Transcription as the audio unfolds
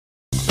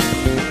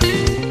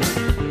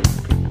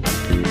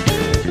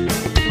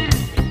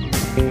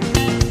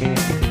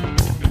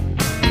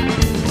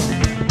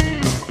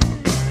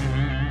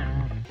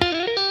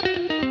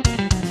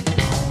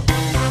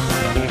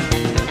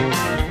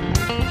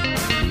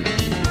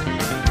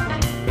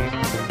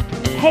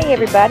Hey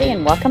everybody,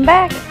 and welcome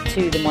back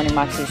to the Morning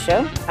Moxie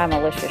Show. I'm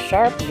Alicia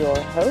Sharp, your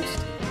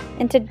host,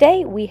 and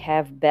today we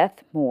have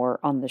Beth Moore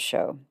on the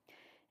show.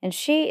 And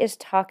she is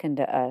talking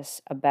to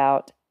us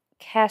about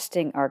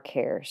casting our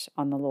cares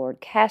on the Lord,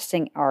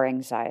 casting our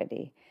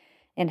anxiety,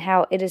 and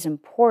how it is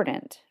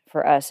important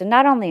for us. And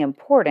not only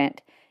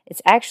important,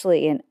 it's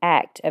actually an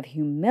act of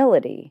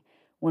humility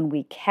when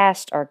we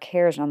cast our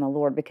cares on the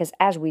Lord, because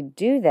as we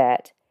do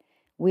that,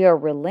 we are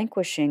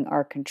relinquishing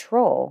our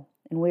control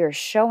and we are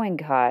showing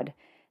God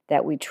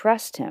that we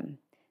trust Him.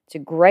 It's a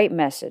great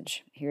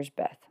message. Here's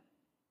Beth.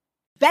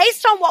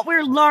 Based on what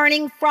we're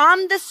learning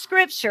from the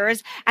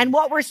scriptures and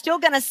what we're still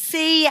going to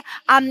see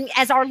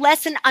as our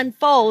lesson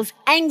unfolds,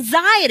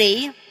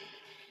 anxiety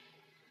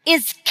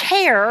is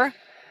care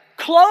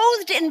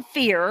clothed in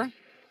fear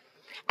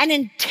and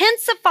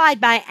intensified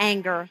by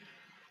anger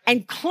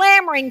and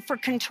clamoring for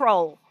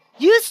control.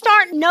 You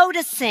start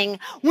noticing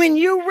when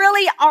you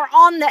really are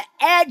on the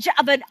edge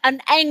of an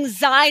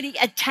anxiety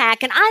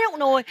attack. And I don't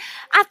know,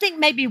 I think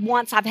maybe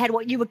once I've had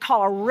what you would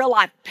call a real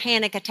life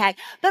panic attack.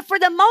 But for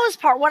the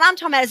most part, what I'm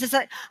talking about is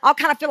that I'll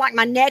kind of feel like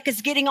my neck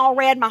is getting all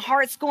red, my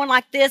heart's going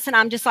like this, and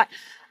I'm just like,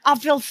 I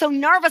feel so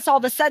nervous all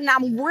of a sudden.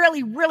 I'm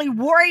really, really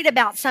worried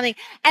about something.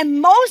 And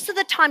most of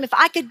the time, if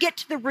I could get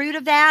to the root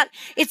of that,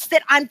 it's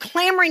that I'm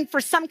clamoring for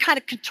some kind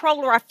of control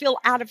or I feel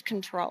out of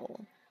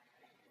control.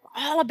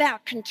 All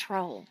about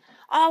control.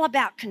 All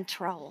about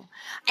control.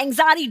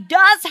 Anxiety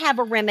does have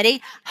a remedy.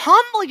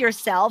 Humble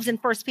yourselves in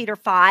 1 Peter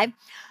 5.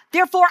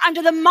 Therefore,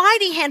 under the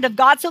mighty hand of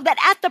God, so that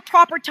at the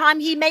proper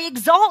time He may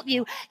exalt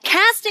you,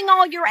 casting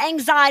all your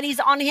anxieties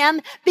on Him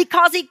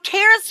because He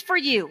cares for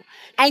you.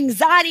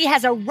 Anxiety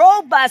has a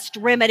robust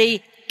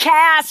remedy.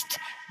 Cast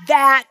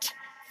that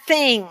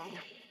thing.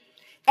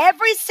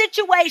 Every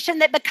situation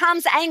that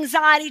becomes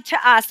anxiety to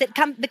us, that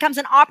becomes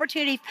an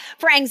opportunity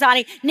for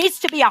anxiety, needs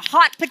to be a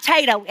hot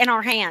potato in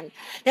our hand.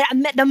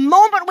 The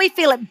moment we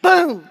feel it,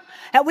 boom,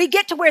 that we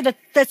get to where the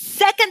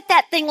second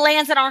that thing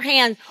lands in our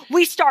hand,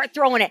 we start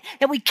throwing it.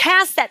 That we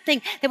cast that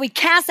thing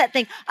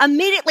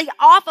immediately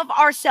off of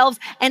ourselves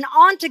and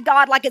onto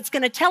God like it's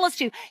going to tell us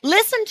to.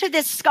 Listen to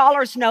this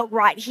scholar's note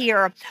right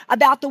here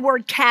about the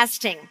word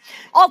casting.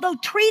 Although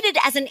treated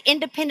as an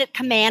independent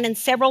command in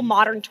several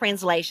modern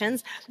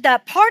translations, the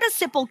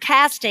participle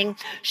casting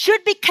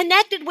should be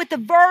connected with the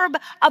verb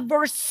of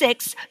verse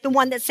 6, the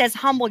one that says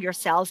humble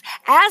yourselves.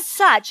 As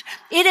such,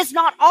 it is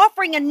not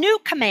offering a new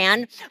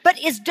command, but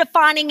is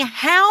defining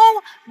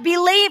how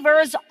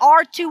believers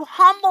are to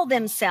humble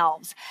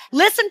themselves.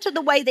 Listen to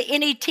the way the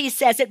NET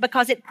says it,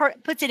 because it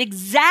puts it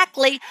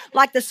exactly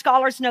like the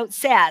scholar's note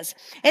says.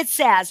 It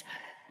says,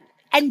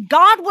 and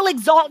God will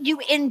exalt you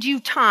in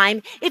due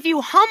time if you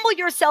humble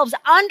yourselves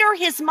under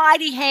His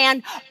mighty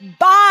hand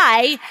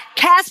by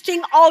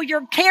casting all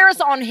your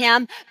cares on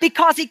Him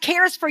because He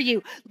cares for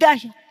you.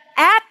 The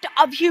act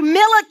of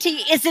humility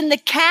is in the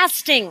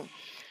casting,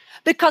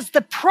 because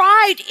the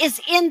pride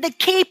is in the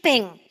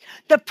keeping.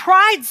 The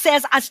pride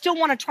says, I still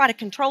want to try to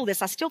control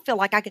this. I still feel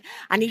like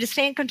I need to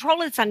stay in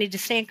control of this. I need to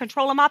stay in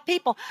control of my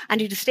people. I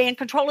need to stay in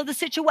control of the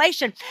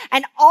situation.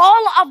 And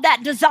all of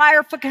that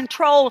desire for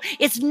control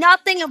is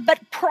nothing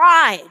but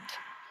pride.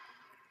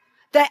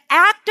 The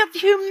act of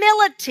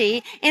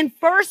humility in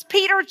 1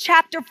 Peter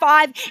chapter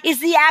 5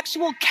 is the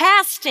actual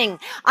casting.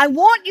 I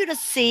want you to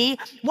see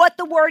what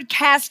the word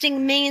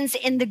casting means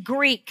in the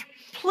Greek.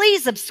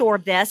 Please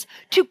absorb this.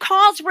 To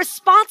cause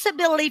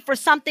responsibility for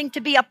something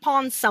to be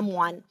upon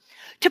someone.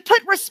 To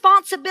put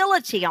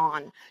responsibility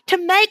on. To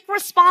make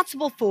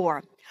responsible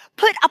for.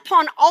 Put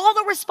upon all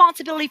the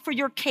responsibility for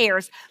your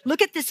cares.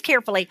 Look at this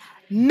carefully.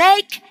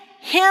 Make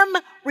Him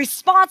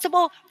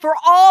responsible for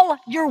all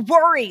your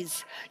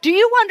worries. Do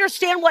you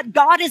understand what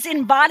God is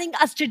inviting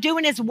us to do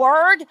in His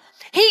Word?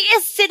 He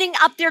is sitting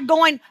up there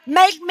going,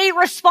 make me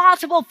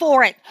responsible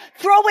for it.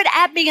 Throw it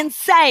at me and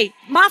say,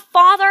 my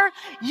Father,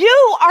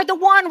 you are the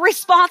one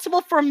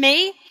responsible for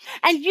me.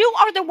 And you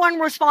are the one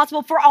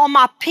responsible for all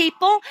my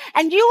people.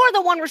 And you are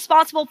the one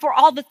responsible for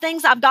all the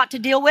things I've got to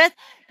deal with.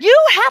 You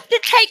have to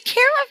take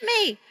care of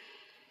me.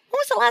 When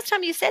was the last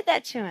time you said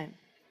that to Him?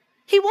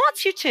 He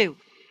wants you to.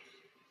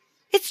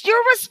 It's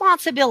your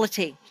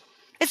responsibility.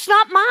 It's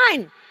not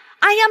mine.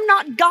 I am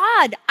not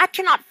God. I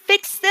cannot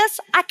fix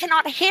this. I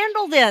cannot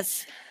handle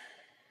this.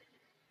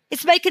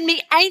 It's making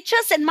me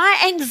anxious, and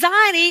my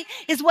anxiety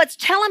is what's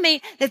telling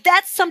me that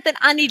that's something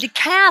I need to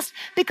cast,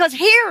 because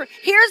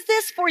here's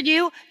this for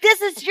you.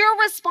 This is your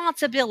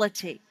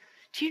responsibility.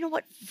 Do you know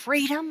what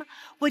freedom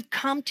would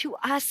come to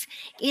us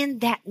in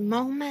that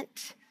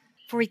moment?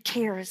 For He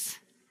cares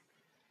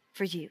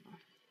for you.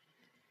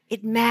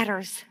 It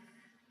matters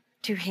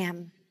to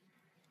Him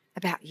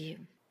about you.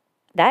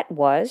 That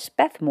was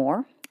Beth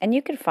Moore, and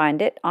you can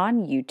find it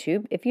on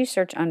YouTube if you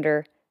search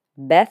under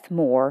Beth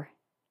Moore,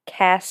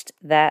 Cast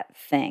That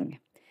Thing.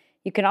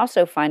 You can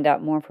also find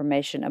out more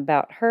information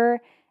about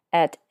her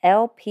at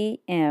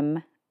lpm.org.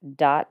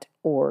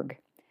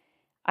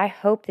 I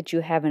hope that you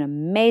have an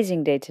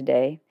amazing day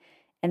today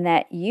and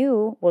that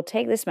you will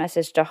take this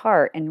message to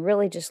heart and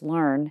really just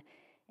learn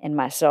and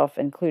myself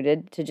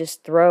included, to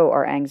just throw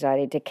our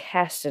anxiety, to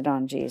cast it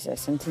on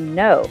Jesus, and to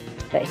know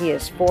that He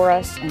is for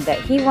us and that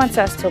He wants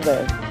us to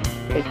live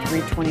a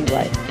 320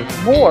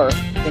 life, more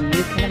than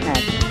you can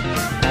imagine.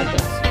 God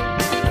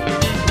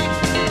bless.